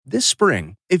This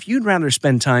spring, if you'd rather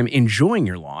spend time enjoying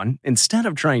your lawn instead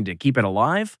of trying to keep it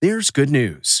alive, there's good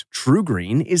news.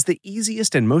 TruGreen is the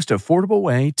easiest and most affordable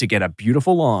way to get a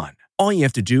beautiful lawn. All you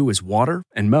have to do is water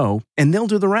and mow, and they'll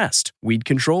do the rest. Weed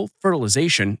control,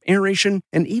 fertilization, aeration,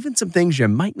 and even some things you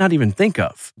might not even think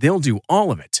of. They'll do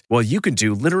all of it, while you can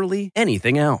do literally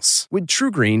anything else. With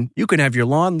TruGreen, you can have your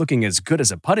lawn looking as good as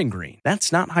a putting green.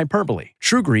 That's not hyperbole.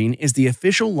 TruGreen is the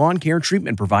official lawn care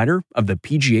treatment provider of the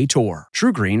PGA Tour.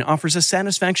 TruGreen offers a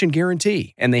satisfaction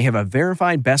guarantee, and they have a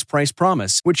verified best price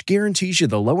promise, which guarantees you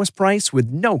the lowest price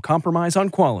with no compromise on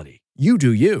quality. You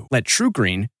do you. Let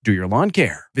TruGreen do your lawn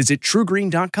care. Visit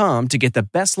TruGreen.com to get the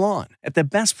best lawn at the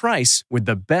best price with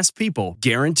the best people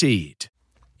guaranteed.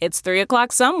 It's 3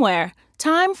 o'clock somewhere.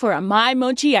 Time for a My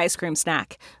Mochi ice cream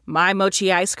snack. My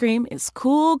Mochi ice cream is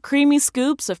cool, creamy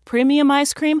scoops of premium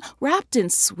ice cream wrapped in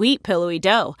sweet, pillowy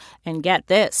dough. And get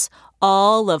this,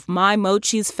 all of My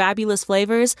Mochi's fabulous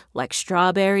flavors, like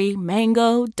strawberry,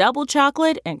 mango, double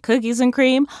chocolate, and cookies and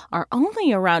cream, are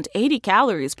only around 80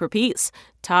 calories per piece.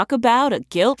 Talk about a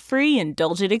guilt-free,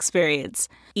 indulgent experience.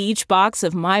 Each box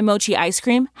of My Mochi ice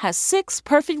cream has 6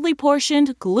 perfectly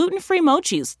portioned, gluten-free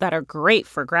mochis that are great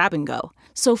for grab and go.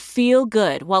 So feel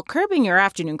good while curbing your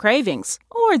afternoon cravings,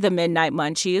 or the midnight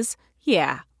munchies.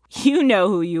 Yeah, you know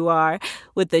who you are,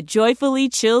 with the joyfully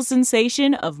chill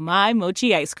sensation of My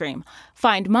Mochi ice cream.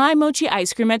 Find My Mochi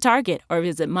ice cream at Target or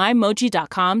visit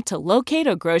MyMochi.com to locate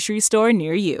a grocery store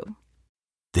near you.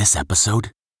 This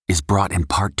episode is brought in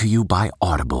part to you by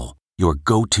Audible, your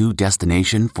go-to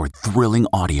destination for thrilling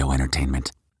audio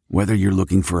entertainment. Whether you're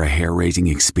looking for a hair-raising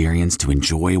experience to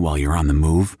enjoy while you're on the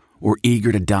move, or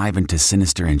eager to dive into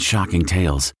sinister and shocking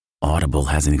tales, Audible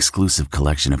has an exclusive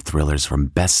collection of thrillers from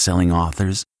best-selling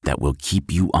authors that will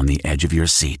keep you on the edge of your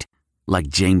seat. Like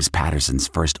James Patterson's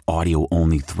first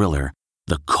audio-only thriller,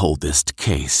 The Coldest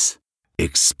Case.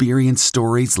 Experience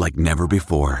stories like never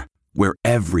before, where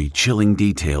every chilling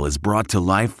detail is brought to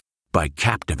life by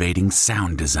captivating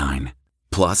sound design.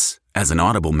 Plus, as an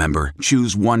Audible member,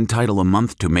 choose one title a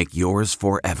month to make yours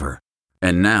forever.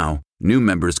 And now, new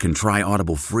members can try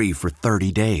Audible free for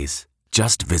 30 days.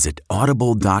 Just visit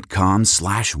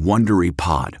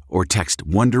audible.com/WonderyPod or text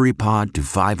WonderyPod to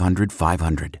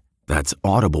 500-500. That's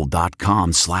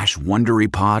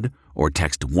audible.com/WonderyPod or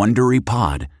text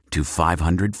WonderyPod to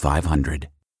 500-500.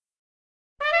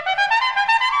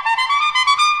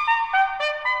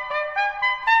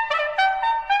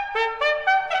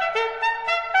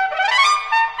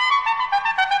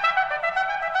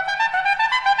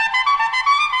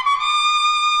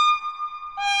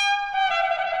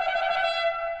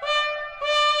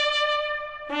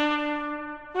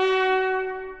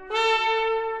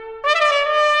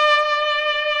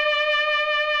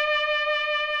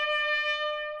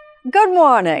 Good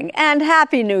morning and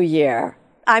Happy New Year.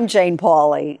 I'm Jane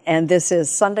Pauley, and this is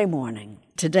Sunday Morning.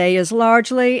 Today is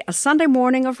largely a Sunday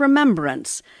morning of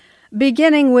remembrance,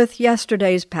 beginning with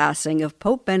yesterday's passing of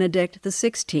Pope Benedict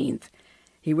XVI.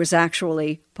 He was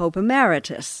actually Pope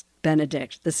Emeritus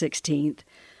Benedict XVI,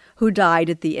 who died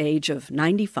at the age of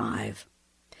 95.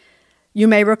 You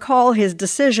may recall his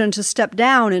decision to step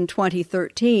down in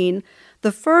 2013,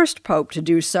 the first pope to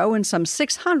do so in some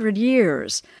 600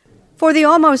 years. For the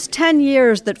almost 10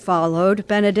 years that followed,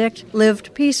 Benedict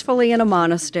lived peacefully in a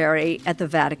monastery at the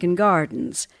Vatican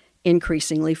Gardens,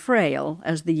 increasingly frail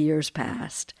as the years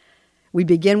passed. We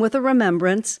begin with a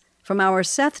remembrance from our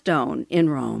Seth Doan in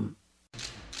Rome.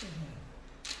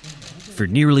 For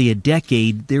nearly a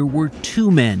decade, there were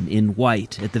 2 men in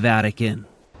white at the Vatican.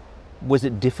 Was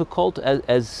it difficult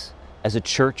as a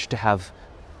church to have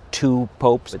 2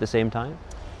 popes at the same time?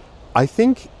 I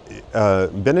think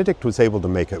Benedict was able to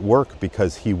make it work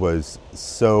because he was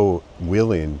so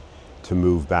willing to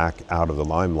move back out of the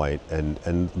limelight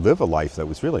and live a life that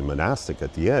was really monastic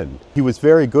at the end. He was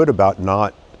very good about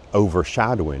not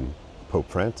overshadowing Pope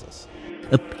Francis.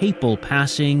 A papal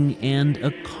passing and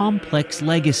a complex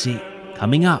legacy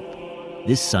coming up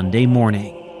this Sunday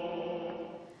morning.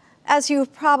 As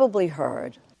you've probably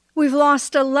heard, we've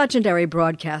lost a legendary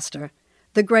broadcaster.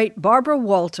 The great Barbara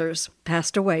Walters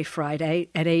passed away Friday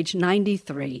at age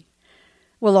 93.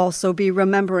 We'll also be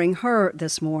remembering her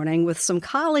this morning with some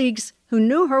colleagues who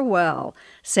knew her well,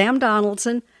 Sam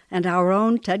Donaldson and our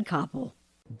own Ted Koppel.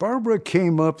 Barbara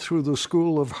came up through the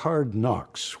school of hard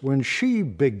knocks. When she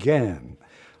began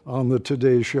on the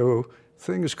Today Show,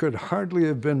 things could hardly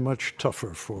have been much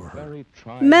tougher for her.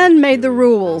 Men made the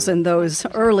rules in those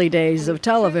early days of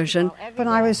television. When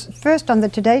I was first on the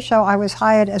Today Show, I was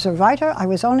hired as a writer. I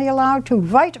was only allowed to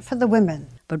write for the women.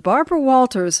 But Barbara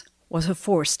Walters was a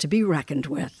force to be reckoned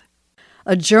with.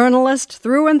 A journalist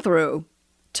through and through,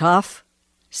 tough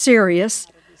serious,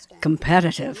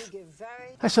 competitive.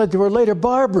 I said to her later,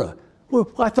 Barbara,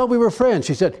 well, I thought we were friends.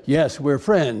 She said, yes, we're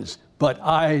friends, but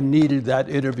I needed that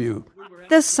interview.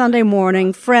 This Sunday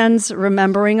morning, Friends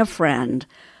Remembering a Friend,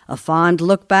 a fond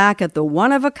look back at the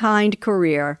one-of-a-kind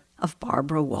career of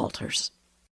Barbara Walters.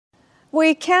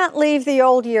 We can't leave the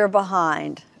old year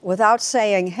behind without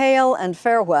saying hail and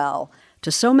farewell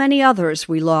to so many others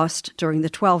we lost during the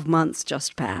 12 months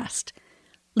just past.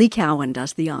 Lee Cowan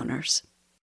does the honors.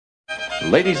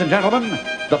 Ladies and gentlemen,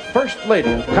 the First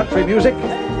Lady of Country Music,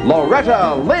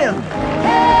 Loretta Lynn.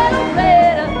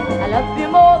 I love you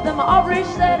more than my Aubrey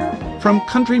Slater. From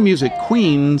country music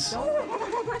queens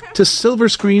to silver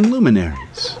screen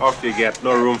luminaries. Off you get,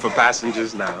 no room for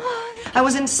passengers now. I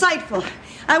was insightful.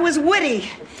 I was witty.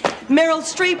 Meryl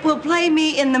Streep will play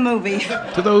me in the movie.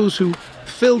 To those who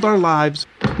filled our lives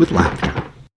with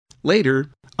laughter.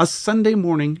 Later, a Sunday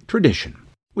morning tradition.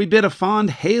 We bid a fond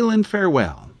hail and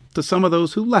farewell to some of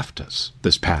those who left us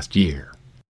this past year.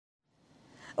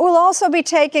 We'll also be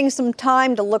taking some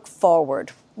time to look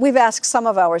forward. We've asked some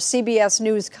of our CBS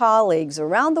News colleagues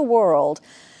around the world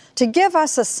to give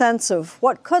us a sense of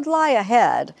what could lie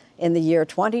ahead in the year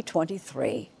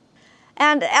 2023.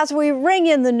 And as we ring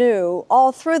in the new,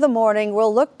 all through the morning,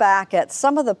 we'll look back at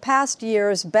some of the past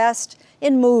year's best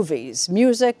in movies,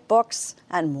 music, books,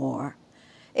 and more.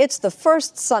 It's the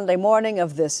first Sunday morning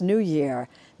of this new year,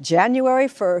 January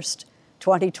 1st,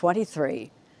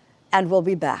 2023, and we'll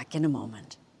be back in a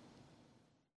moment.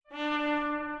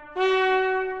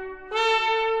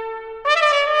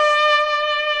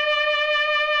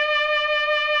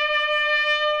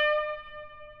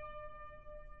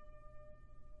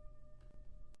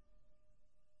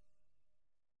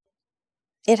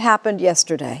 It happened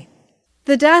yesterday.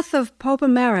 The death of Pope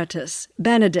Emeritus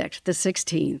Benedict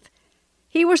XVI.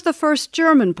 He was the first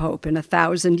German pope in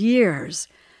 1,000 years.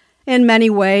 In many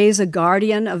ways, a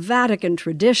guardian of Vatican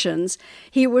traditions,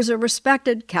 he was a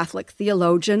respected Catholic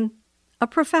theologian, a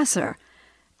professor,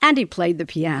 and he played the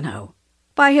piano.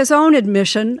 By his own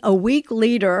admission, a weak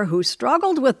leader who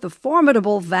struggled with the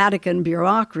formidable Vatican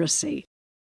bureaucracy.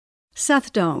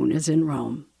 Seth Doane is in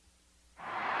Rome.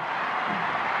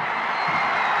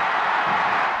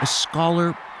 A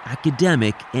scholar,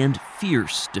 academic, and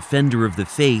fierce defender of the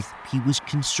faith, he was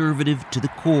conservative to the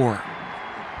core.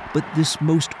 But this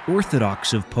most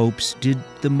orthodox of popes did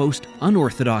the most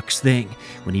unorthodox thing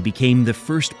when he became the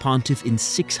first pontiff in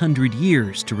 600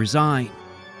 years to resign.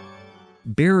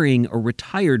 Burying a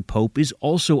retired pope is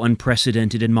also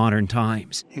unprecedented in modern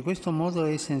times.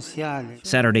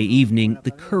 Saturday evening,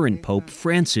 the current Pope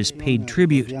Francis paid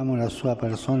tribute,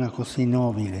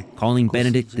 calling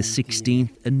Benedict XVI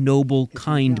a noble,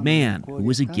 kind man who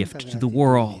was a gift to the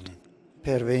world.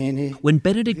 When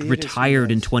Benedict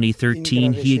retired in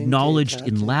 2013, he acknowledged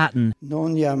in Latin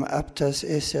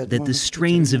that the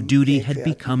strains of duty had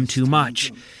become too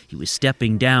much. He was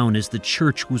stepping down as the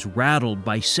church was rattled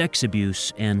by sex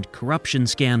abuse and corruption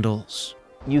scandals.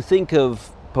 You think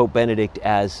of Pope Benedict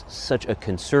as such a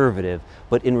conservative,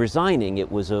 but in resigning,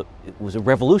 it was a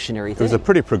revolutionary thing. It was a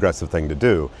pretty progressive thing to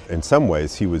do. In some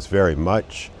ways, he was very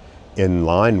much in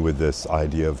line with this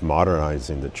idea of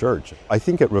modernizing the church. I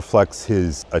think it reflects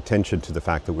his attention to the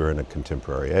fact that we're in a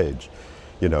contemporary age.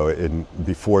 You know,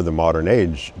 before the modern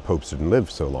age, popes didn't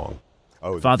live so long.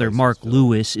 Father Mark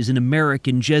Lewis is an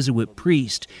American Jesuit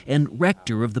priest and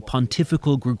rector of the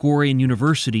Pontifical Gregorian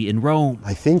University in Rome.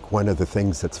 I think one of the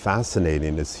things that's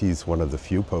fascinating is he's one of the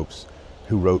few popes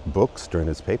who wrote books during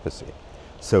his papacy.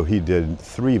 So he did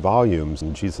 3 volumes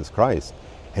in Jesus Christ.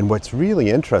 And what's really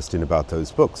interesting about those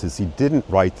books is he didn't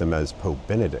write them as Pope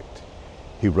Benedict.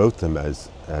 He wrote them as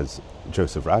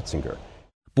Joseph Ratzinger.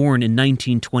 Born in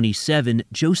 1927,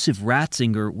 Joseph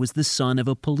Ratzinger was the son of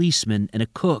a policeman and a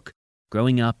cook,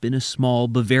 growing up in a small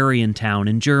Bavarian town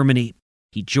in Germany.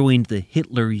 He joined the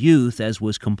Hitler Youth, as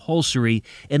was compulsory,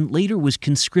 and later was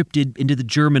conscripted into the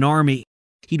German army.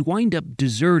 He'd wind up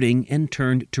deserting and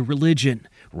turned to religion,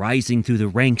 rising through the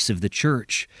ranks of the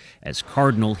church. As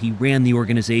cardinal, he ran the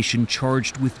organization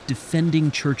charged with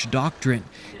defending church doctrine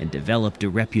and developed a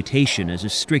reputation as a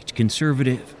strict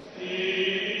conservative.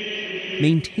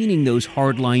 Maintaining those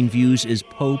hardline views as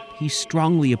pope, he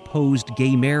strongly opposed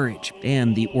gay marriage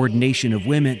and the ordination of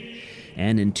women.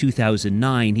 And in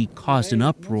 2009, he caused an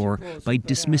uproar by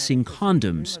dismissing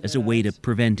condoms as a way to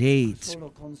prevent AIDS.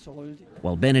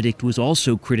 While Benedict was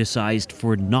also criticized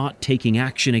for not taking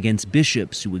action against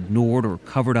bishops who ignored or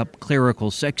covered up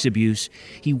clerical sex abuse,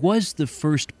 he was the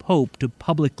first pope to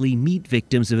publicly meet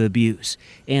victims of abuse,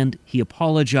 and he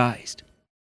apologized.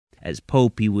 As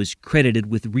pope, he was credited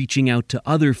with reaching out to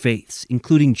other faiths,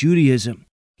 including Judaism.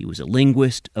 He was a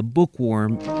linguist, a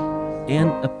bookworm,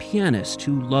 and a pianist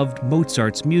who loved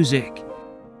Mozart's music.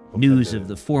 News of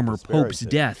the former Pope's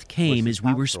death came as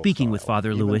we were speaking with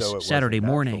Father Lewis Saturday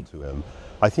morning.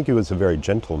 I think he was a very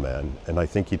gentle man, and I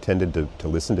think he tended to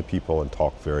listen to people and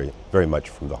talk very, very much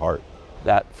from the heart.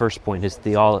 That first point, his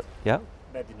theology, yeah?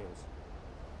 Bad news.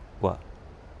 What?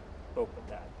 Pope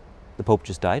died. The Pope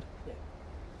just died? Yeah.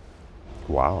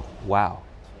 Wow. Wow.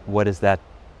 What does that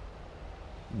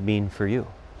mean for you?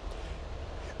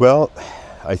 Well,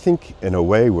 I think in a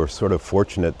way we're sort of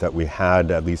fortunate that we had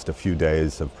at least a few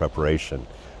days of preparation.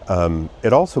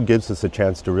 It also gives us a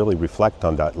chance to really reflect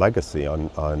on that legacy,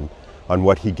 on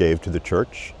what he gave to the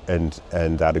church, and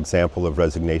that example of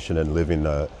resignation and living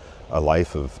a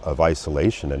life of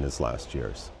isolation in his last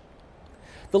years.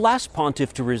 The last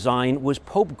pontiff to resign was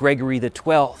Pope Gregory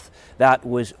XII. That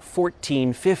was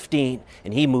 1415,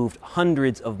 and he moved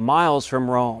hundreds of miles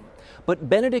from Rome. But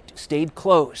Benedict stayed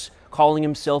close, calling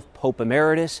himself Pope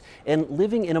Emeritus and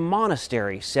living in a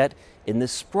monastery set in the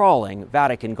sprawling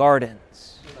Vatican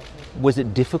gardens. Was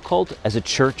it difficult as a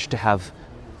church to have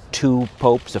two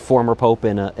popes, a former pope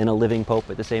and a living pope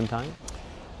at the same time?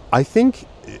 I think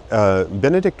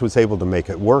Benedict was able to make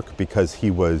it work because he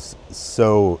was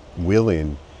so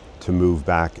willing to move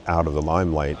back out of the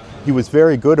limelight. He was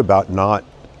very good about not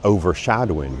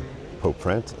overshadowing Pope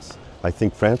Francis. I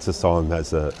think Francis saw him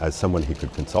as someone he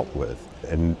could consult with,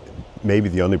 and maybe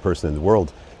the only person in the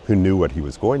world who knew what he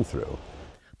was going through.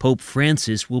 Pope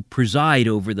Francis will preside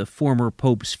over the former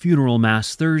Pope's funeral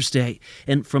mass Thursday,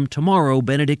 and from tomorrow,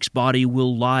 Benedict's body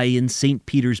will lie in St.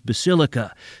 Peter's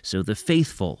Basilica, so the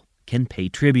faithful can pay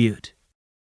tribute.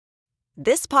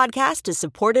 This podcast is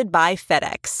supported by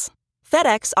FedEx.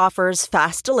 FedEx offers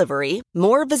fast delivery,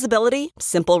 more visibility,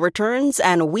 simple returns,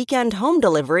 and weekend home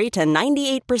delivery to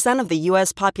 98% of the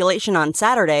U.S. population on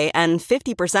Saturday and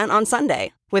 50% on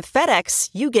Sunday. With FedEx,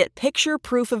 you get picture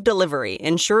proof of delivery,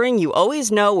 ensuring you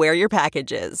always know where your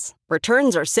package is.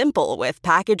 Returns are simple with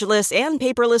packageless and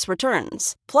paperless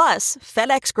returns. Plus,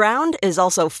 FedEx Ground is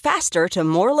also faster to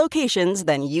more locations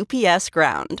than UPS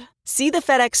Ground. See the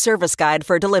FedEx service guide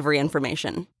for delivery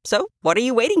information. So, what are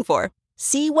you waiting for?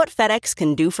 See what FedEx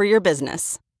can do for your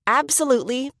business.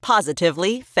 Absolutely,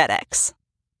 positively FedEx.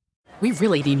 We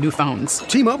really need new phones.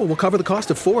 T-Mobile will cover the cost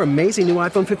of 4 amazing new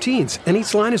iPhone 15s, and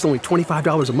each line is only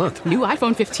 $25 a month. New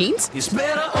iPhone 15s? It's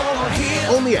better over here.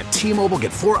 Only at T-Mobile,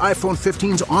 get 4 iPhone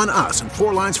 15s on us and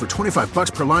 4 lines for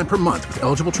 $25 per line per month with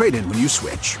eligible trade-in when you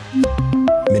switch.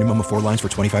 Minimum of 4 lines for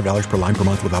 $25 per line per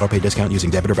month with autopay discount using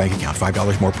debit or bank account.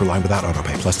 $5 more per line without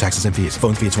autopay, plus taxes and fees.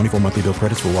 Phone fee at 24 monthly bill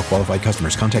credits for well-qualified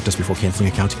customers. Contact us before canceling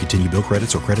account to continue bill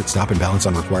credits or credit stop and balance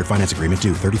on required finance agreement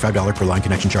due. $35 per line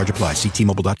connection charge applies. See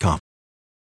T-Mobile.com.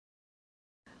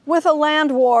 With a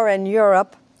land war in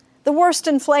Europe, the worst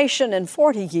inflation in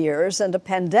 40 years, and a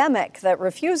pandemic that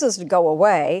refuses to go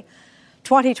away,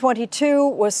 2022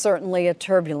 was certainly a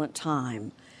turbulent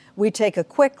time. We take a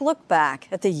quick look back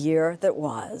at the year that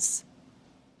was.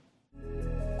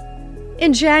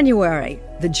 In January,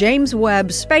 the James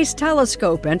Webb Space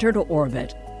Telescope entered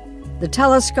orbit. The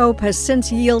telescope has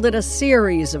since yielded a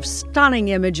series of stunning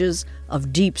images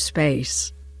of deep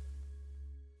space.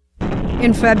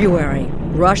 In February,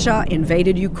 Russia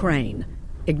invaded Ukraine,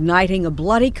 igniting a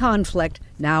bloody conflict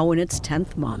now in its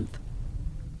 10th month.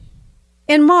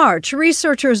 In March,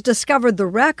 researchers discovered the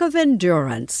wreck of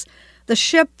Endurance, the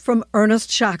ship from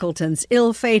Ernest Shackleton's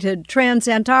ill-fated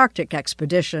transantarctic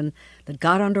expedition that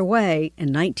got underway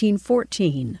in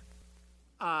 1914.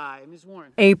 Ms.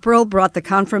 Warren. April brought the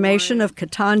confirmation of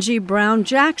Ketanji Brown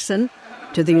Jackson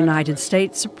to the United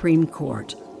States Supreme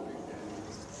Court.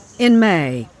 In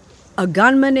May, a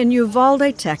gunman in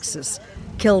Uvalde, Texas,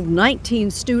 killed 19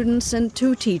 students and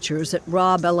 2 teachers at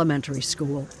Robb Elementary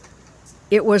School.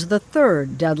 It was the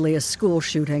 3rd deadliest school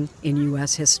shooting in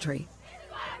U.S. history.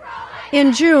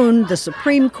 In June, the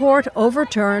Supreme Court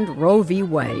overturned Roe v.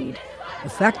 Wade,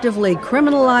 effectively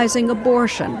criminalizing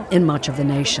abortion in much of the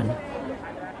nation.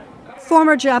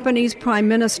 Former Japanese Prime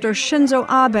Minister Shinzo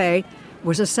Abe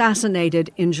was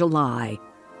assassinated in July,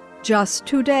 just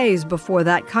 2 days before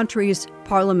that country's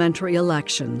parliamentary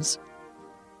elections.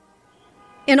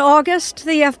 In August,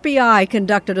 the FBI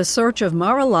conducted a search of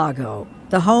Mar-a-Lago,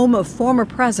 the home of former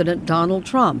President Donald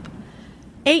Trump.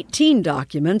 18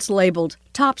 documents labeled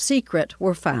Top Secret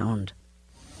were found.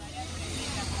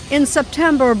 In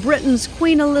September, Britain's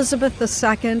Queen Elizabeth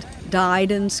II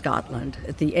died in Scotland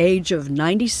at the age of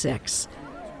 96.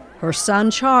 Her son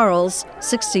Charles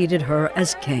succeeded her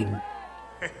as king.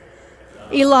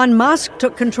 Elon Musk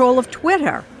took control of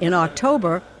Twitter in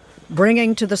October,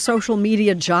 bringing to the social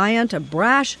media giant a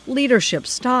brash leadership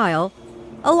style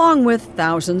along with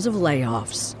thousands of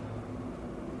layoffs.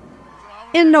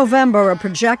 In November, a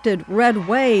projected red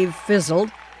wave fizzled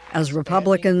as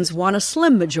Republicans won a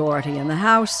slim majority in the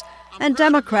House and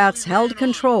Democrats held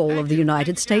control of the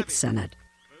United States Senate.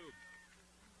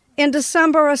 In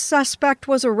December, a suspect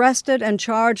was arrested and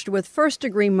charged with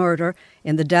first-degree murder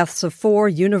in the deaths of 4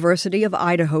 University of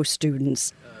Idaho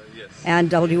students. And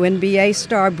WNBA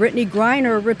star Brittany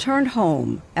Griner returned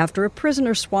home after a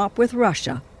prisoner swap with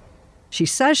Russia. She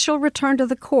says she'll return to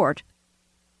the court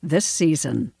this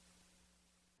season.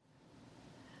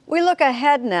 We look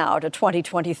ahead now to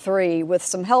 2023 with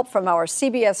some help from our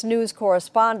CBS News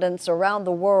correspondents around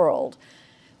the world.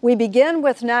 We begin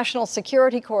with national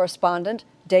security correspondent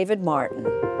David Martin.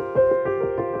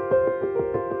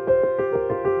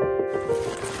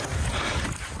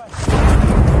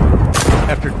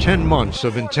 After 10 months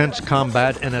of intense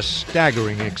combat and a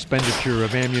staggering expenditure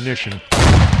of ammunition,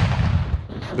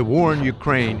 the war in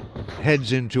Ukraine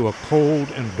heads into a cold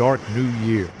and dark new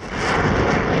year.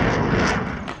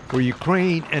 For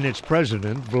Ukraine and its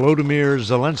president, Volodymyr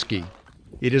Zelensky,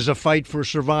 it is a fight for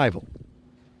survival.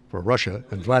 For Russia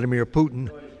and Vladimir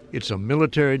Putin, it's a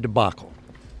military debacle.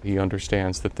 He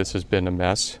understands that this has been a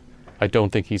mess. I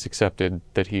don't think he's accepted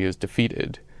that he is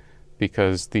defeated,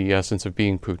 because the essence of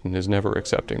being Putin is never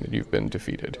accepting that you've been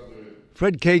defeated.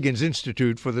 Fred Kagan's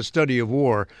Institute for the Study of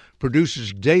War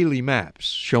produces daily maps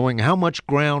showing how much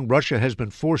ground Russia has been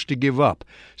forced to give up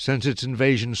since its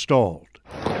invasion stalled.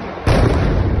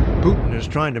 Putin is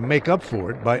trying to make up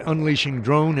for it by unleashing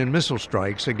drone and missile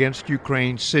strikes against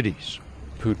Ukraine's cities.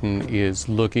 Putin is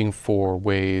looking for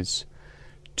ways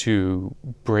to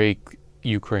break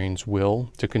Ukraine's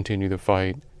will to continue the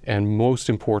fight. And most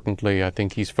importantly, I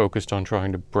think he's focused on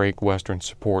trying to break Western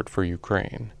support for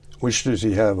Ukraine. Which does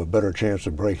he have a better chance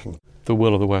of breaking? The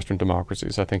will of the Western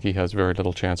democracies. I think he has very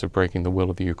little chance of breaking the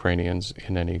will of the Ukrainians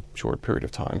in any short period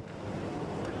of time.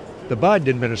 The Biden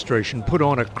administration put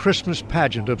on a Christmas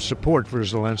pageant of support for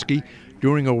Zelensky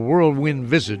during a whirlwind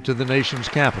visit to the nation's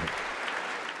capital.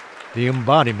 The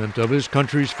embodiment of his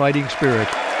country's fighting spirit,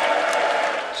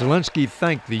 Zelensky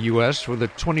thanked the U.S. for the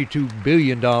 $22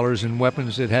 billion in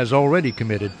weapons it has already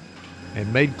committed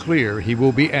and made clear he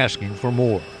will be asking for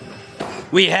more.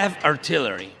 We have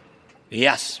artillery.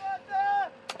 Yes.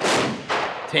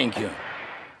 Thank you.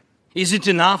 Is it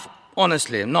enough?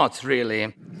 Honestly, not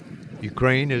really.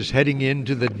 Ukraine is heading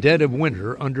into the dead of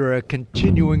winter under a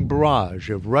continuing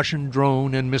barrage of Russian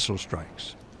drone and missile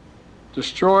strikes.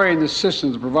 Destroying the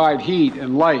systems to provide heat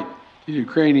and light to the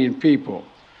Ukrainian people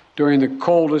during the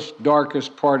coldest,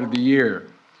 darkest part of the year.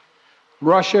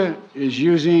 Russia is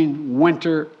using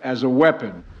winter as a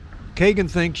weapon. Kagan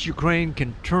thinks Ukraine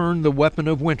can turn the weapon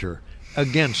of winter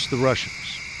against the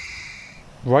Russians.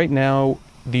 Right now,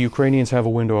 the Ukrainians have a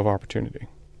window of opportunity.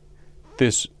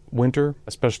 This winter,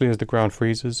 especially as the ground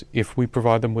freezes, if we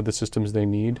provide them with the systems they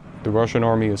need, the Russian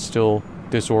army is still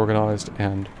disorganized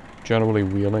and generally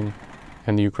reeling,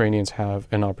 and the Ukrainians have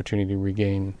an opportunity to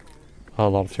regain a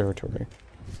lot of territory.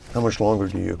 How much longer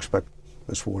do you expect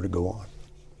this war to go on?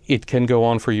 It can go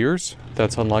on for years.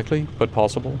 That's unlikely, but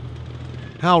possible.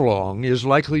 How long is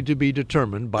likely to be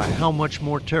determined by how much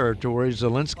more territory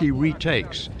Zelensky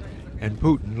retakes and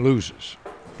Putin loses.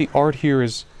 The art here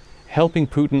is helping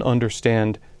Putin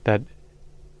understand that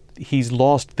he's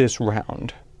lost this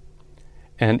round,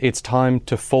 and it's time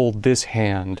to fold this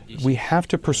hand. We have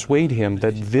to persuade him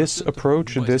that this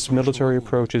approach, this military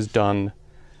approach, is done,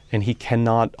 and he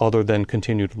cannot other than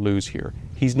continue to lose here.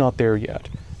 He's not there yet,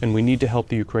 and we need to help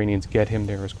the Ukrainians get him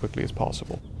there as quickly as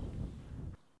possible.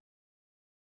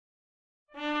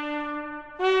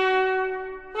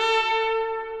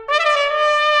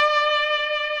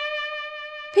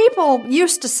 People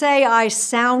used to say I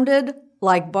sounded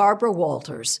like Barbara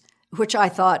Walters, which I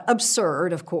thought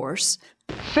absurd, of course.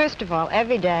 First of all,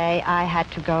 every day I had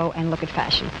to go and look at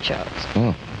fashion shows.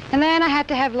 And then I had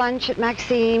to have lunch at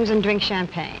Maxime's and drink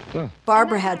champagne.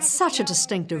 Barbara had such a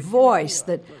distinctive voice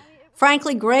that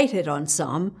frankly grated on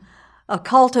some, a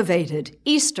cultivated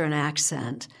Eastern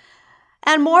accent.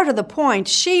 And more to the point,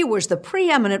 she was the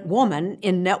preeminent woman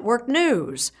in network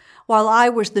news, while I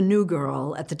was the new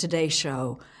girl at the Today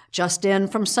Show, just in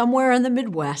from somewhere in the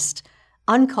Midwest,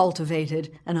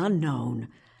 uncultivated and unknown.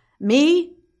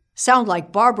 Me? Sound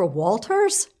like Barbara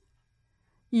Walters?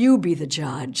 You be the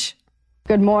judge.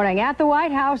 Good morning. At the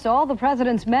White House, all the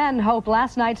president's men hope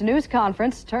last night's news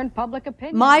conference turned public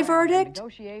opinion. My verdict?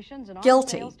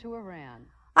 Guilty.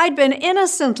 I'd been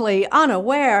innocently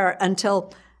unaware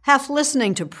until, half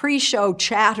listening to pre-show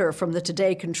chatter from the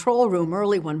Today control room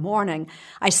early one morning,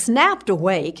 I snapped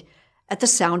awake at the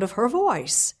sound of her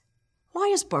voice. Why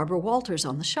is Barbara Walters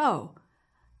on the show?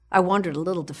 I wondered a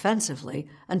little defensively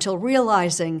until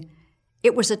realizing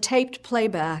it was a taped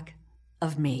playback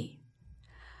of me.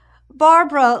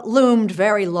 Barbara loomed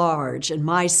very large in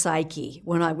my psyche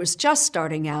when I was just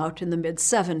starting out in the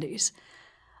mid-'70s.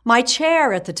 My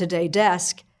chair at the Today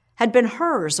desk had been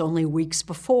hers only weeks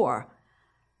before.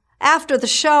 After the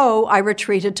show, I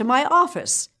retreated to my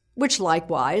office, which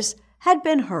likewise had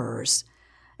been hers.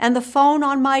 And the phone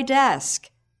on my desk,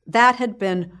 that had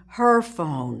been her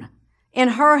phone. In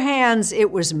her hands,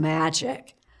 it was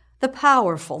magic. The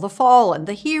powerful, the fallen,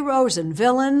 the heroes and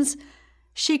villains,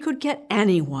 she could get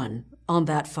anyone on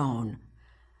that phone.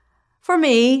 For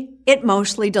me, it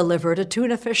mostly delivered a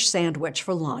tuna fish sandwich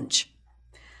for lunch.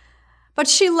 But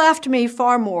she left me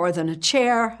far more than a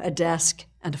chair, a desk,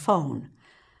 and a phone.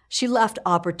 She left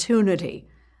opportunity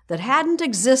that hadn't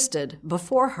existed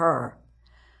before her.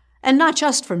 And not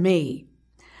just for me.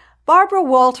 Barbara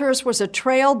Walters was a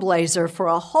trailblazer for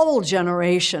a whole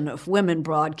generation of women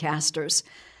broadcasters.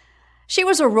 She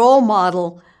was a role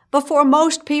model before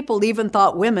most people even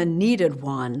thought women needed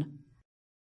one.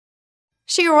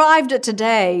 She arrived at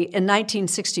Today in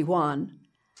 1961.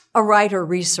 A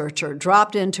writer-researcher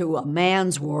dropped into a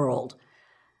man's world.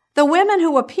 The women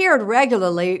who appeared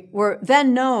regularly were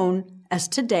then known as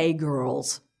Today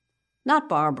girls, not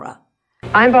Barbara.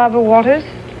 I'm Barbara Walters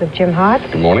with Jim Hart.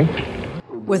 Good morning.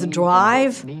 With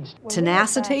drive,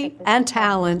 tenacity, and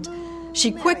talent,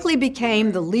 she quickly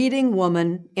became the leading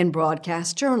woman in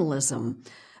broadcast journalism,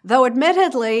 though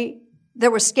admittedly,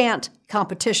 there was scant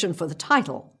competition for the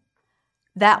title.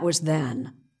 That was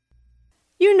then.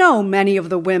 You know many of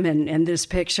the women in this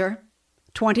picture.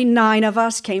 29 of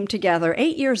us came together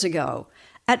 8 years ago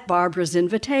at Barbara's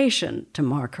invitation to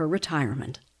mark her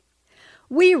retirement.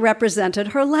 We represented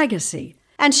her legacy,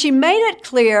 and she made it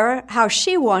clear how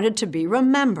she wanted to be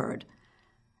remembered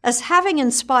as having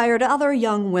inspired other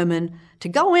young women to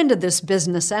go into this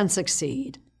business and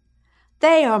succeed.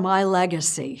 They are my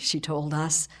legacy, she told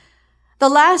us. The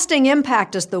lasting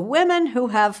impact is the women who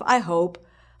have, I hope,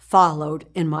 followed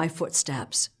in my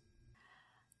footsteps.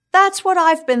 That's what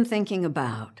I've been thinking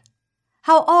about,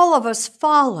 how all of us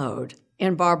followed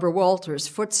in Barbara Walters'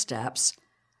 footsteps,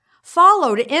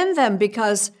 followed in them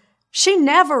because she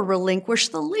never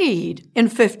relinquished the lead in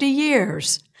 50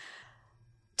 years.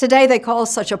 Today they call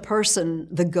such a person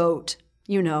the GOAT,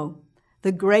 you know,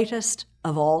 the greatest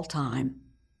of all time.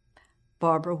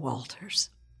 Barbara Walters.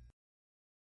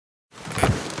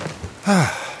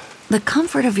 The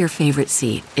comfort of your favorite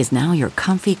seat is now your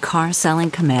comfy car-selling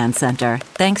command center,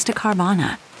 thanks to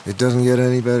Carvana. It doesn't get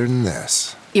any better than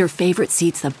this. Your favorite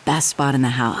seat's the best spot in the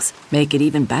house. Make it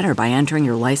even better by entering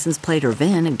your license plate or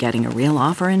VIN and getting a real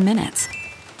offer in minutes.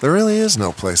 There really is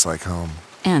no place like home.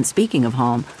 And speaking of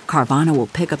home, Carvana will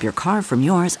pick up your car from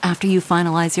yours after you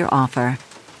finalize your offer.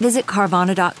 Visit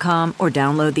Carvana.com or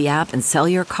download the app and sell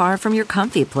your car from your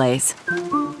comfy place.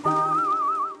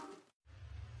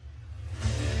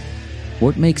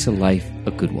 What makes a life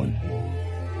a good one?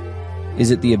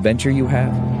 Is it the adventure you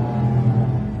have?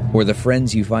 Or the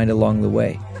friends you find along the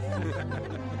way?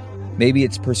 Maybe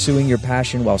it's pursuing your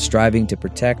passion while striving to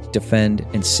protect, defend,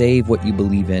 and save what you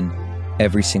believe in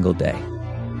every single day.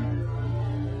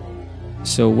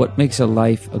 So what makes a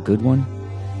life a good one?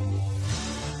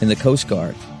 In the Coast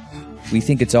Guard, we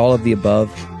think it's all of the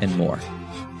above and more.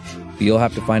 But you'll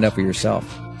have to find out for yourself.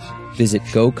 Visit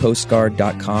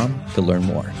gocoastguard.com to learn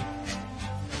more.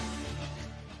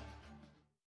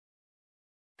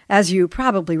 As you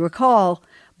probably recall,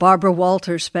 Barbara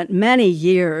Walters spent many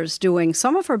years doing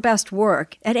some of her best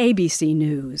work at ABC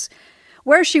News,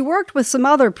 where she worked with some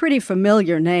other pretty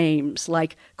familiar names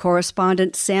like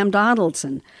correspondent Sam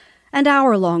Donaldson and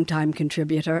our longtime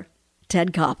contributor,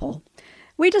 Ted Koppel.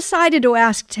 We decided to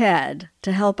ask Ted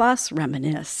to help us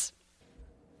reminisce.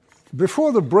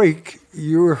 Before the break,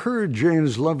 you heard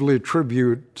Jane's lovely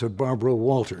tribute to Barbara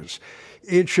Walters.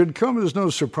 It should come as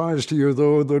no surprise to you,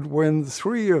 though, that when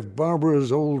three of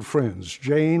Barbara's old friends,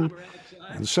 Jane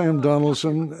and Sam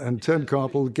Donaldson and Ted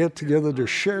Koppel, get together to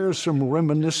share some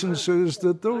reminiscences,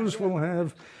 that those will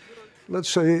have, let's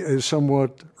say, a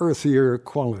somewhat earthier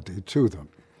quality to them.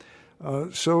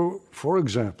 So, for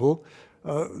example,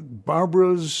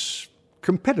 Barbara's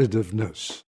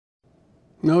competitiveness.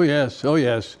 Oh,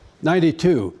 yes.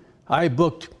 92, I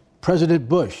booked President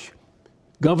Bush,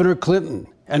 Governor Clinton,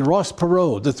 and Ross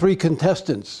Perot, the three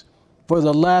contestants, for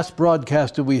the last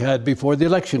broadcaster we had before the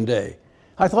election day.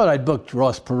 I thought I'd booked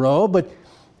Ross Perot, but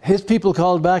his people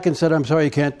called back and said, "I'm sorry, you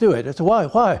can't do it." I said,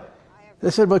 "Why?"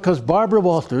 They said, because Barbara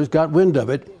Walters got wind of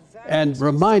it and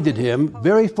reminded him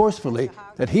very forcefully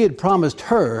that he had promised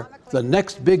her the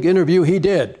next big interview he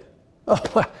did.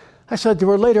 Oh, I said to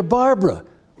her later, "Barbara,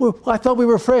 Well, I thought we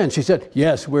were friends. She said,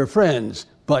 yes, we're friends,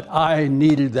 but I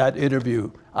needed that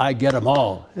interview. I get them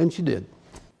all. And she did.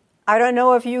 I don't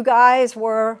know if you guys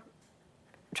were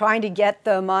trying to get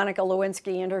the Monica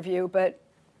Lewinsky interview, but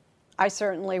I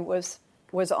certainly was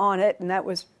on it, and that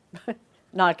was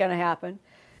not going to happen.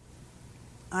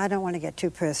 I don't want to get too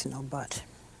personal, but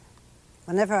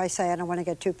whenever I say I don't want to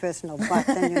get too personal, but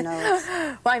then you know it's...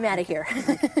 Well, I'm out of here.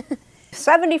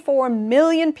 74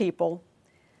 million people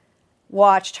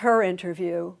watched her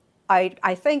interview.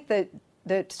 I think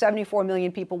that 74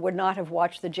 million people would not have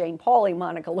watched the Jane Pauley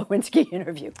Monica Lewinsky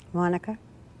interview. Monica,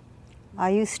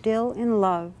 are you still in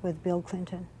love with Bill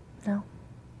Clinton? No.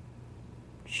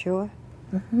 Sure?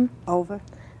 Mm-hmm. Over?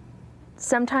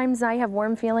 Sometimes I have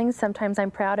warm feelings, sometimes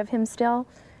I'm proud of him still,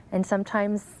 and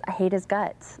sometimes I hate his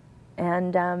guts,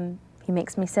 and he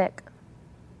makes me sick.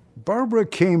 Barbara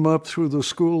came up through the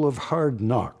school of hard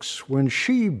knocks. When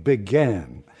she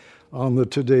began on the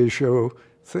Today Show,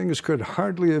 things could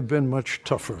hardly have been much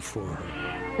tougher for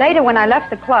her. Later, when I left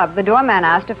the club, the doorman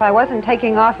asked if I wasn't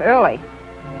taking off early.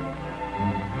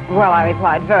 Well, I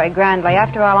replied very grandly,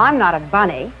 after all, I'm not a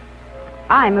bunny.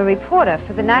 I'm a reporter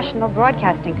for the National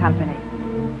Broadcasting Company.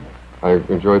 I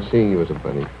enjoyed seeing you as a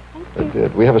bunny. I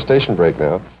did. We have a station break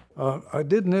now. I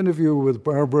did an interview with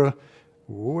Barbara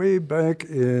way back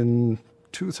in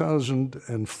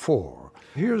 2004.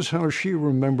 Here's how she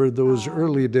remembered those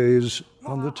early days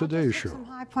on the Today Show.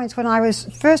 High points. When I was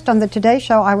first on the Today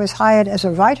Show, I was hired as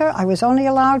a writer. I was only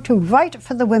allowed to write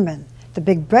for the women. The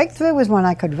big breakthrough was when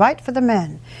I could write for the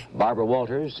men. Barbara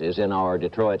Walters is in our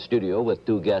Detroit studio with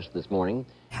two guests this morning.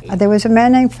 There was a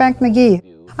man named Frank McGee.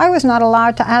 I was not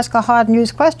allowed to ask a hard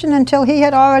news question until he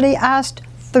had already asked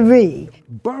 3.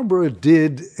 Barbara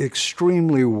did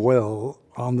extremely well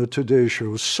on the Today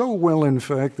Show, so well, in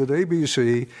fact, that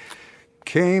ABC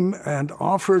came and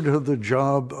offered her the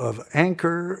job of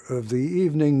anchor of the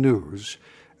evening news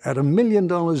at $1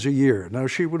 million a year. Now,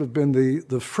 she would have been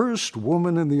the first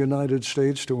woman in the United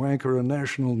States to anchor a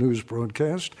national news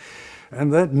broadcast,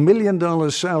 and that $1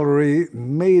 million salary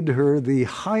made her the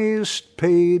highest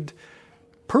paid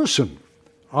person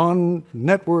on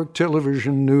network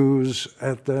television news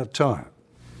at that time.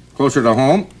 Closer to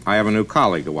home, I have a new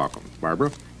colleague to welcome.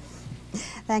 Barbara?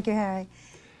 Thank you, Harry.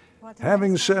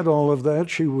 Having said all of that,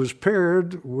 she was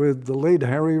paired with the late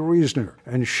Harry Reasoner,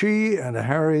 and she and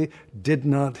Harry did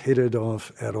not hit it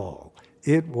off at all.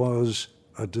 It was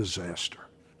a disaster.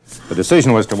 The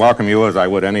decision was to welcome you as I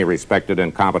would any respected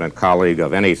and competent colleague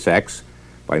of any sex.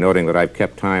 By noting that I've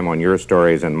kept time on your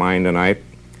stories and mine tonight,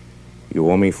 you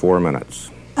owe me 4 minutes.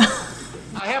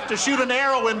 I have to shoot an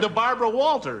arrow into Barbara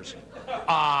Walters.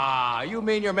 You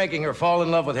mean you're making her fall in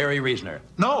love with Harry Reasoner?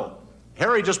 No.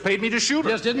 Harry just paid me to shoot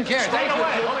her. Just didn't care. Stay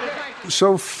away.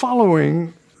 So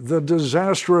following the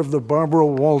disaster of the Barbara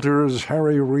Walters,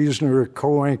 Harry Reasoner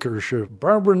co-anchorship,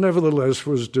 Barbara nevertheless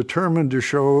was determined to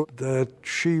show that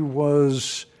she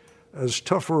was as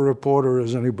tough a reporter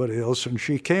as anybody else, and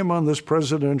she came on this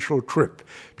presidential trip,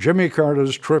 Jimmy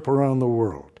Carter's trip around the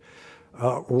world,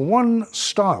 one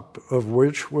stop of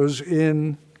which was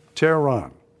in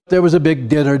Tehran. There was a big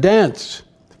dinner dance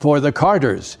for the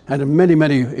Carters and many,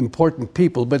 many important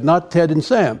people, but not Ted and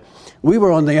Sam. We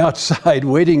were on the outside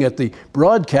waiting at the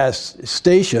broadcast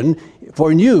station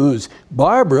for news.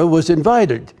 Barbara was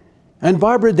invited, and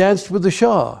Barbara danced with the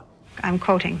Shah. I'm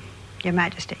quoting, Your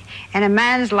Majesty. In a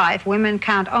man's life, women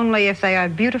count only if they are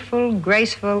beautiful,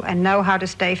 graceful, and know how to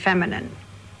stay feminine.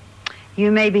 You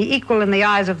may be equal in the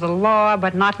eyes of the law,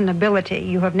 but not in ability.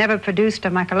 You have never produced a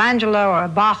Michelangelo or a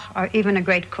Bach or even a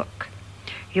great cook.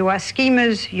 You are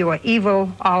schemers, you are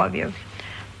evil, all of you.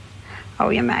 Oh,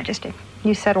 Your Majesty,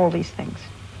 you said all these things.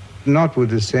 Not with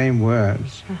the same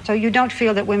words. So you don't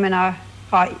feel that women are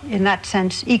in that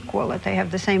sense, equal, that they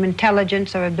have the same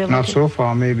intelligence or ability? Not so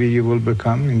far. Maybe you will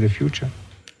become in the future.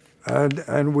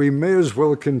 And we may as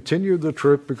well continue the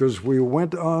trip because we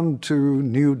went on to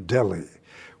New Delhi,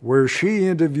 where she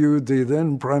interviewed the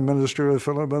then Prime Minister, a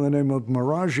fellow by the name of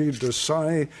Moraji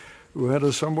Desai, who had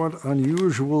a somewhat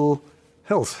unusual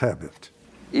health habit.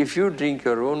 If you drink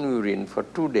your own urine for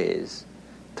 2 days,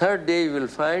 third day you will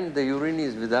find the urine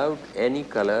is without any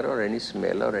color or any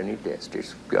smell or any taste.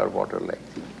 It's pure water like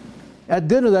this. At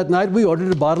dinner that night, we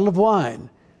ordered a bottle of wine.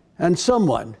 And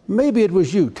someone, maybe it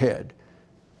was you, Ted,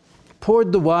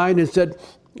 poured the wine and said,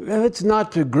 it's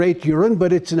not a great urine,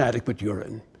 but it's an adequate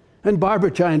urine. And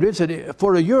Barbara chimed in and said,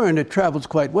 for a urine, it travels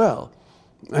quite well.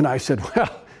 And I said, well,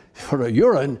 for a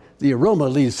urine, the aroma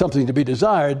leaves something to be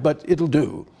desired, but it'll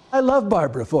do. I love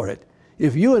Barbara for it.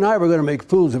 If you and I were going to make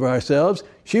fools of ourselves,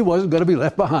 she wasn't going to be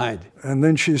left behind. And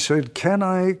then she said, can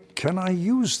I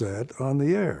use that on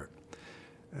the air?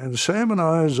 And Sam and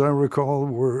I, as I recall,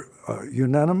 were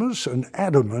unanimous and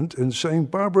adamant in saying,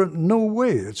 Barbara, no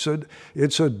way. It's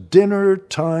a dinner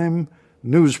time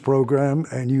news program,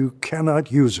 and you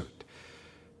cannot use it.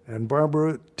 And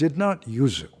Barbara did not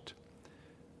use it.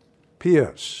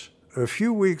 P.S. A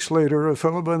few weeks later, a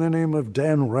fellow by the name of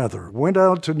Dan Rather went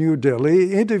out to New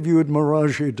Delhi, interviewed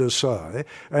Morarji Desai,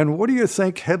 and what do you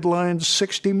think headlined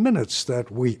 60 Minutes that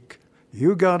week?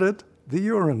 You got it, the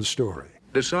urine story.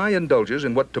 Desai indulges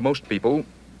in what to most people,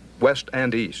 West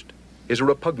and East, is a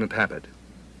repugnant habit.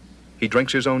 He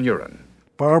drinks his own urine.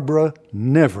 Barbara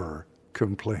never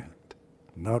complained,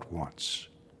 not once.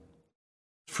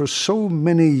 For so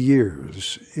many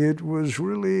years, it was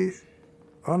really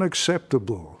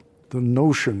unacceptable, the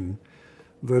notion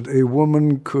that a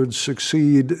woman could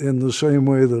succeed in the same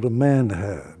way that a man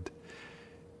had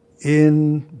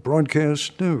in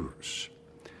broadcast news.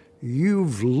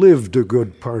 You've lived a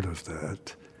good part of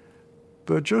that,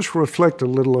 but just reflect a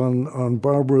little on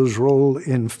Barbara's role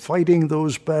in fighting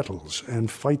those battles, and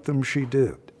fight them she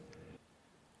did.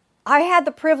 I had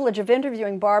the privilege of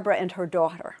interviewing Barbara and her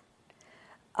daughter.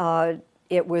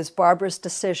 It was Barbara's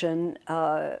decision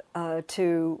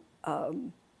to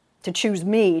choose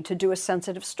me to do a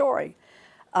sensitive story.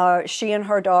 She and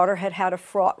her daughter had a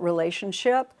fraught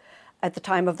relationship. At the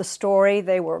time of the story,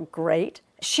 they were great.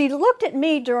 She looked at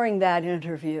me during that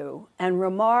interview and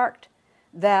remarked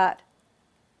that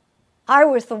I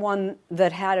was the one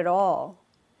that had it all.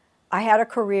 I had a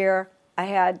career, I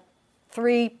had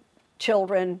 3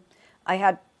 children, I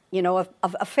had,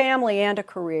 a family and a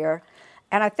career.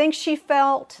 And I think she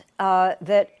felt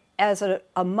that as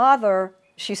a mother,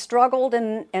 she struggled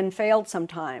and failed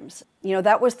sometimes.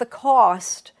 That was the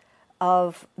cost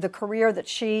of the career that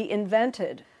she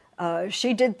invented.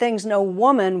 She did things no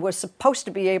woman was supposed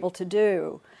to be able to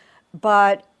do.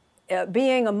 But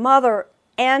being a mother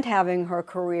and having her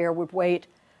career would wait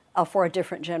for a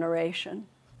different generation.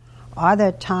 Are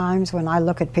there times when I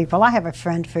look at people, I have a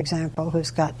friend, for example, who's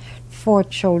got 4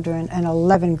 children and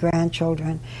 11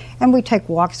 grandchildren, and we take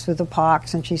walks through the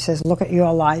parks, and she says, look at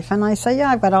your life. And I say,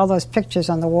 yeah, I've got all those pictures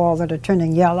on the wall that are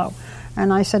turning yellow.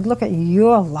 And I said, look at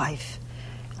your life.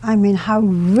 I mean, how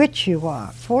rich you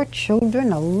are. 4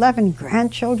 children, 11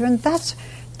 grandchildren, that's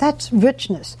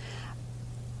richness.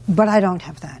 But I don't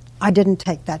have that. I didn't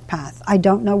take that path. I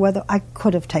don't know whether I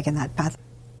could have taken that path.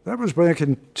 That was back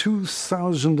in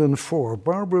 2004.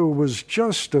 Barbara was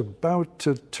just about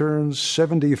to turn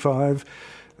 75,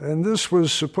 and this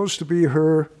was supposed to be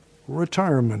her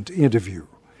retirement interview.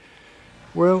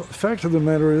 Well, the fact of the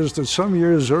matter is that some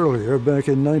years earlier, back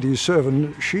in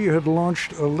 '97, she had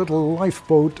launched a little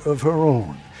lifeboat of her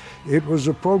own. It was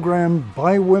a program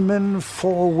by women,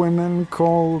 for women,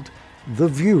 called The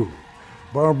View.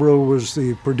 Barbara was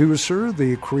the producer,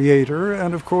 the creator,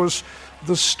 and of course,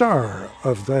 the star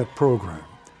of that program.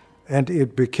 And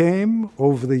it became,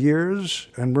 over the years,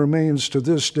 and remains to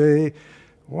this day,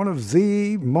 one of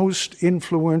the most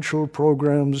influential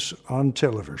programs on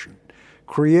television,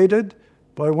 created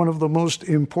by one of the most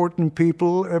important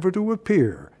people ever to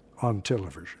appear on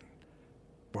television,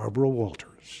 Barbara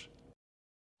Walters.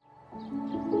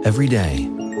 Every day,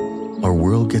 our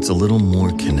world gets a little more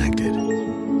connected,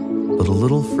 but a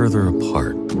little further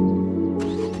apart.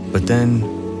 But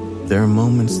then, there are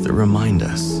moments that remind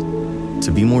us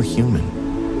to be more human.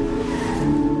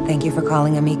 Thank you for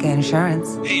calling Amica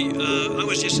Insurance. Hey, I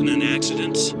was just in an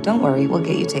accident. Don't worry, we'll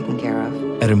get you taken care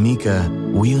of. At Amica,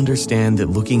 we understand that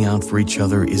looking out for each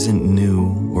other isn't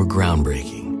new or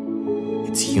groundbreaking.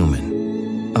 It's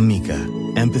human. Amica,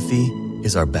 empathy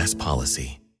is our best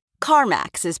policy.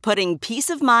 CarMax is putting peace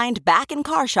of mind back in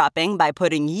car shopping by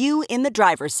putting you in the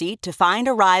driver's seat to find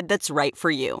a ride that's right for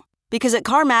you. Because at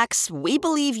CarMax, we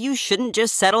believe you shouldn't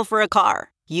just settle for a car.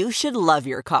 You should love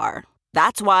your car.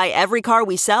 That's why every car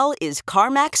we sell is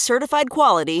CarMax certified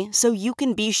quality, so you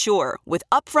can be sure with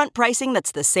upfront pricing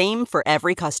that's the same for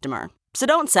every customer. So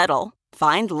don't settle.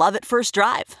 Find love at first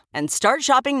drive and start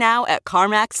shopping now at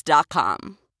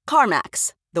CarMax.com.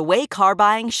 CarMax, the way car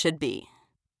buying should be.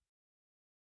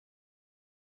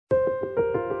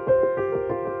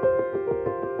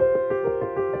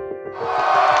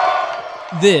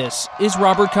 This is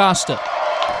Robert Costa.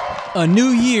 A new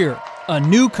year, a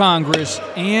new Congress,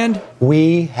 and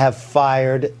we have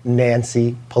fired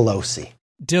Nancy Pelosi.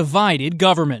 Divided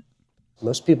government.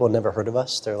 Most people have never heard of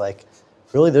us. They're like,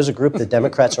 really, there's a group that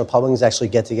Democrats and Republicans actually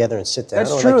get together and sit down?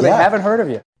 That's true. Like, they haven't heard of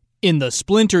you. In the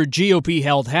splintered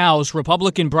GOP-held House,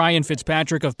 Republican Brian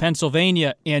Fitzpatrick of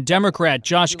Pennsylvania and Democrat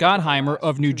Josh Gottheimer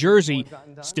of New Jersey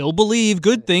still believe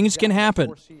good things can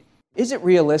happen. Is it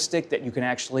realistic that you can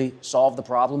actually solve the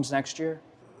problems next year?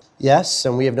 Yes,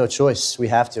 and we have no choice. We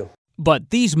have to. But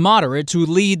these moderates who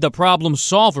lead the Problem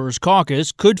Solvers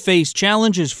caucus could face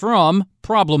challenges from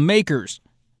problem makers.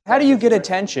 How do you get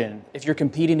attention if you're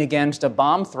competing against a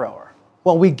bomb thrower?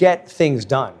 Well, we get things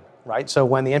done, right? So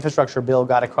when the infrastructure bill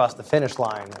got across the finish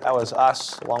line, that was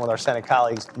us, along with our Senate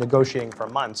colleagues, negotiating for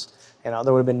months. There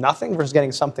would have been nothing versus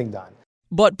getting something done.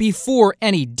 But before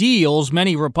any deals,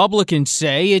 many Republicans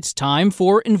say it's time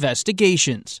for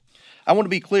investigations. I want to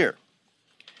be clear.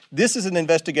 This is an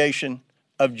investigation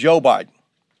of Joe Biden,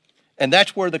 and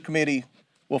that's where the committee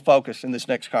will focus in this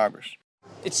next Congress.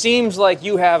 It seems like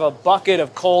you have a bucket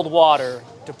of cold water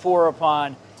to pour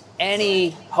upon any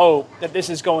hope that this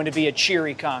is going to be a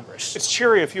cheery Congress. It's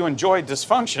cheery if you enjoy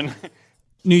dysfunction.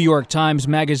 New York Times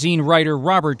Magazine writer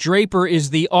Robert Draper is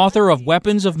the author of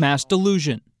Weapons of Mass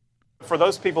Delusion. For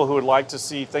those people who would like to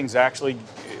see things actually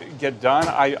get done,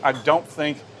 I don't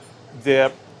think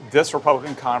that this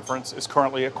Republican conference is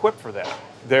currently equipped for that.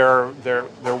 They're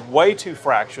way too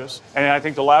fractious, and I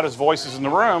think the loudest voices in the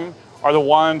room are the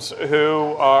ones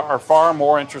who are far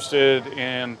more interested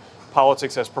in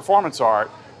politics as performance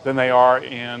art than they are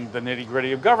in the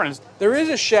nitty-gritty of governance. There is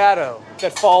a shadow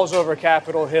that falls over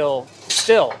Capitol Hill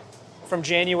still from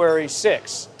January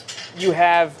 6th. You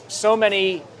have so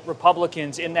many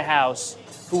Republicans in the House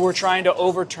who were trying to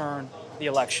overturn the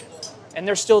election, and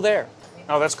they're still there.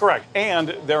 No, that's correct.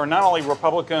 And there are not only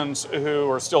Republicans who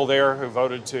are still there who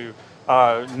voted to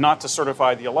not to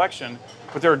certify the election,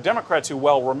 but there are Democrats who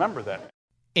well remember that.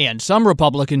 And some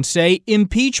Republicans say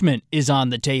impeachment is on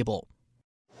the table.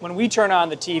 When we turn on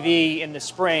the TV in the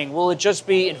spring, will it just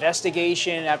be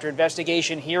investigation after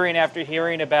investigation, hearing after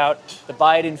hearing about the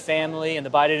Biden family and the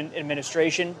Biden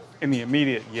administration? In the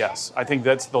immediate, yes. I think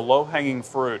that's the low-hanging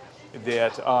fruit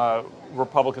that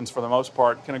Republicans, for the most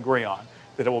part, can agree on,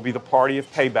 that it will be the party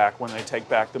of payback when they take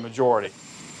back the majority.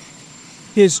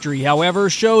 History, however,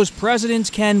 shows presidents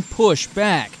can push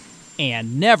back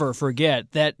and never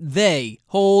forget that they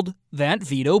hold that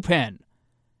veto pen.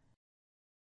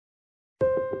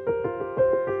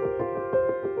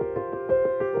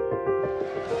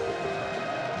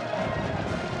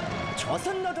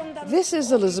 This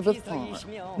is Elizabeth Palmer.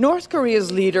 North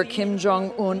Korea's leader Kim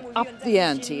Jong-un upped the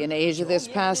ante in Asia this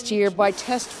past year by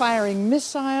test-firing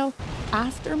missile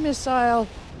after missile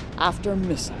after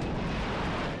missile.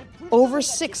 Over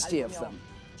 60 of them.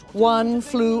 One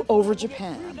flew over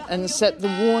Japan and set the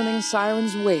warning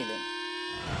sirens wailing.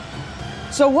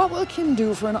 So what will Kim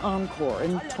do for an encore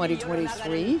in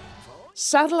 2023?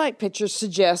 Satellite pictures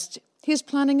suggest he's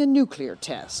planning a nuclear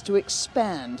test to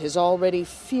expand his already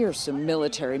fearsome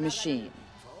military machine.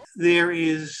 There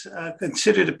is a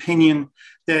considered opinion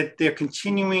that they're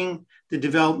continuing the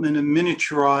development of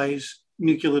miniaturized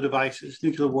nuclear devices,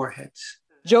 nuclear warheads.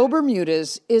 Joe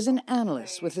Bermudez is an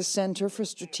analyst with the Center for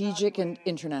Strategic and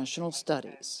International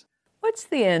Studies. What's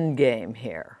the end game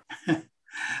here?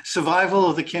 Survival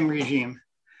of the Kim regime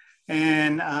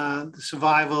and the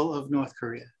survival of North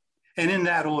Korea. And in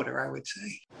that order, I would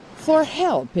say. For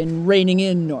help in reining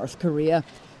in North Korea,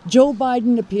 Joe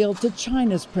Biden appealed to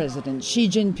China's President Xi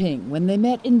Jinping when they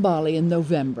met in Bali in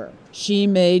November. Xi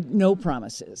made no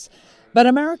promises, but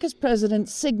America's president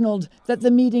signaled that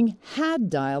the meeting had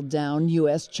dialed down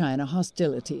U.S.-China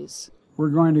hostilities. We're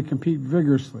going to compete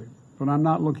vigorously, but I'm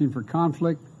not looking for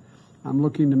conflict. I'm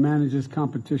looking to manage this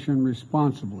competition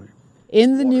responsibly.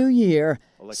 In the new year,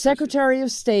 Secretary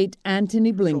of State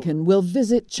Antony Blinken will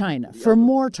visit China for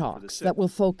more talks that will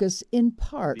focus in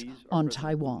part on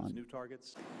Taiwan.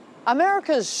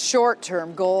 America's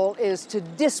short-term goal is to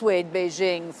dissuade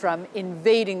Beijing from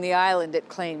invading the island it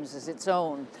claims as its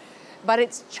own. But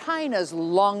it's China's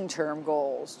long-term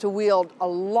goals to wield a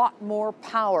lot more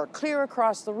power clear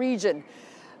across the region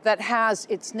that has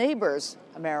its neighbors,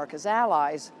 America's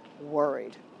allies,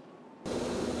 worried.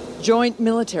 Joint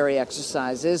military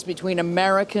exercises between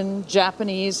American,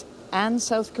 Japanese, and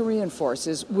South Korean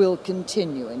forces will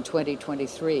continue in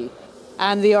 2023,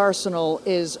 and the arsenal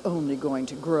is only going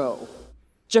to grow.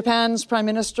 Japan's Prime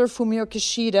Minister Fumio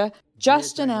Kishida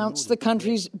just announced the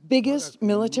country's biggest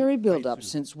military buildup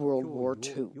since World War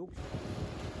II.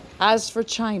 As for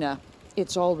China,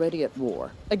 it's already at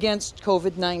war against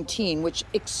COVID-19, which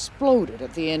exploded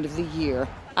at the end of the year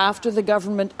after the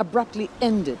government abruptly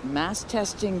ended mass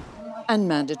testing and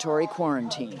mandatory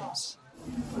quarantines.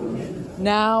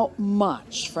 Now,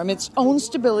 much from its own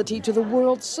stability to the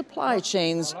world's supply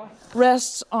chains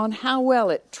rests on how well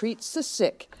it treats the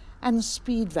sick and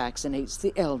speed vaccinates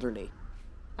the elderly.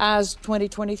 As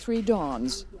 2023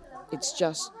 dawns, it's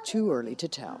just too early to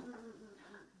tell.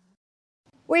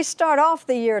 We start off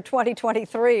the year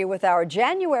 2023 with our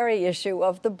January issue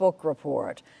of the Book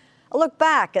Report. a look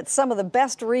back at some of the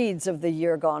best reads of the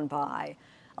year gone by,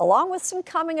 along with some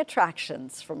coming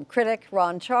attractions from critic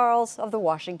Ron Charles of The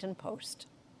Washington Post.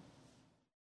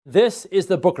 This is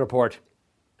the Book Report.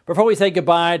 Before we say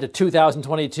goodbye to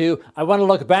 2022, I want to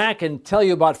look back and tell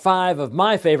you about 5 of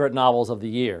my favorite novels of the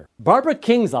year. Barbara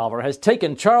Kingsolver has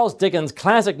taken Charles Dickens'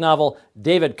 classic novel,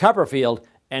 David Copperfield,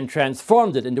 and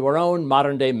transformed it into her own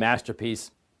modern-day masterpiece.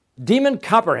 Demon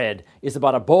Copperhead is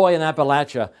about a boy in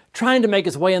Appalachia trying to make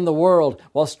his way in the world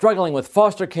while struggling with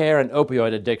foster care and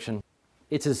opioid addiction.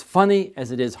 It's as funny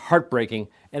as it is heartbreaking,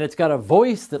 and it's got a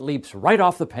voice that leaps right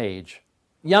off the page.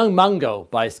 Young Mungo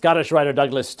by Scottish writer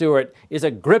Douglas Stewart is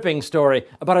a gripping story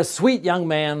about a sweet young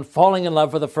man falling in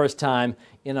love for the first time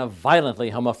in a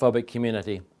violently homophobic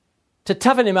community. To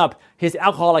toughen him up, his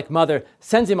alcoholic mother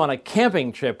sends him on a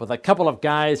camping trip with a couple of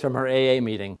guys from her AA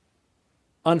meeting.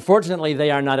 Unfortunately, they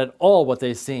are not at all what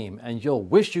they seem, and you'll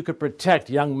wish you could protect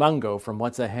young Mungo from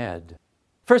what's ahead.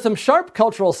 For some sharp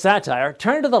cultural satire,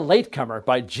 turn to The Latecomer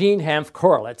by Jean Hanff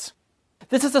Korelitz.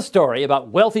 This is a story about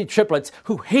wealthy triplets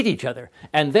who hate each other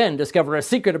and then discover a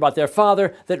secret about their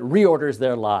father that reorders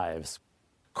their lives.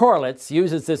 Korelitz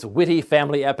uses this witty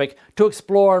family epic to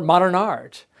explore modern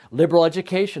art, liberal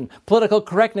education, political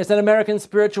correctness, and American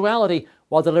spirituality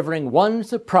while delivering one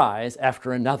surprise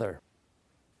after another.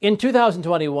 In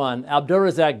 2021,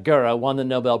 Abdulrazak Gura won the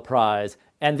Nobel Prize,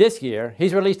 and this year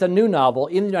he's released a new novel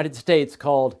in the United States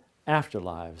called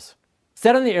Afterlives.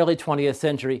 Set in the early 20th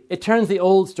century, it turns the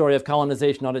old story of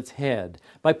colonization on its head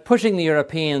by pushing the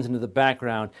Europeans into the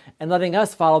background and letting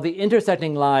us follow the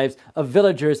intersecting lives of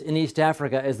villagers in East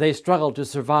Africa as they struggle to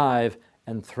survive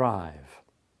and thrive.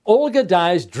 Olga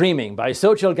Dies Dreaming by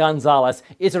Xochitl Gonzalez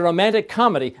is a romantic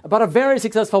comedy about a very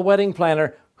successful wedding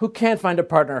planner who can't find a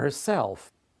partner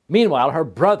herself. Meanwhile, her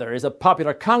brother is a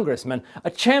popular congressman, a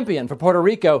champion for Puerto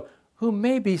Rico, who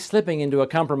may be slipping into a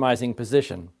compromising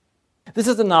position. This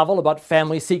is a novel about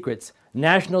family secrets,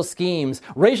 national schemes,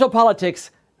 racial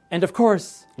politics, and of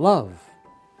course, love.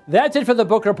 That's it for the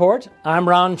Book Report. I'm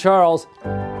Ron Charles.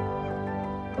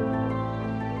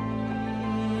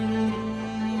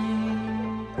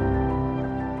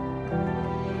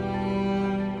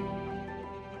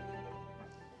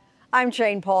 I'm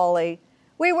Jane Pauley.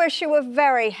 We wish you a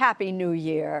very happy new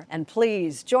year, and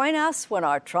please join us when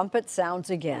our trumpet sounds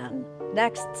again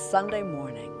next Sunday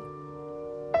morning.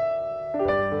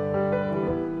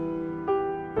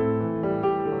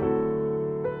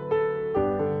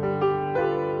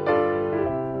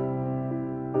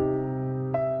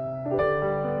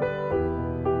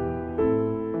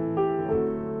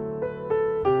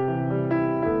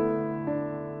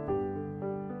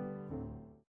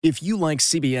 If you like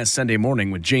CBS Sunday Morning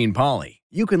with Jane Pauley,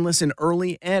 you can listen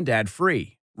early and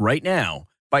ad-free right now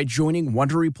by joining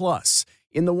Wondery Plus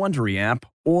in the Wondery app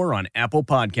or on Apple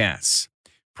Podcasts.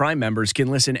 Prime members can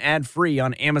listen ad-free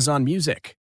on Amazon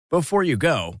Music. Before you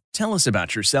go, tell us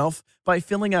about yourself by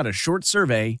filling out a short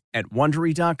survey at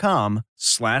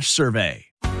Wondery.com/survey.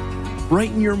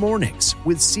 Brighten your mornings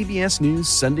with CBS News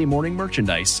Sunday Morning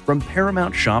merchandise from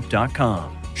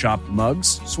ParamountShop.com. Shop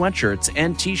mugs, sweatshirts,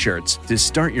 and t-shirts to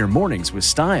start your mornings with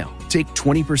style. Take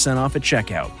 20% off at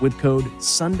checkout with code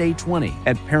SUNDAY20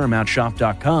 at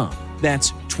ParamountShop.com.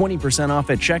 That's 20% off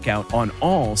at checkout on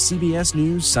all CBS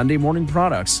News Sunday Morning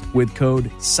products with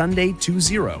code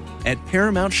SUNDAY20 at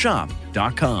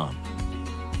ParamountShop.com.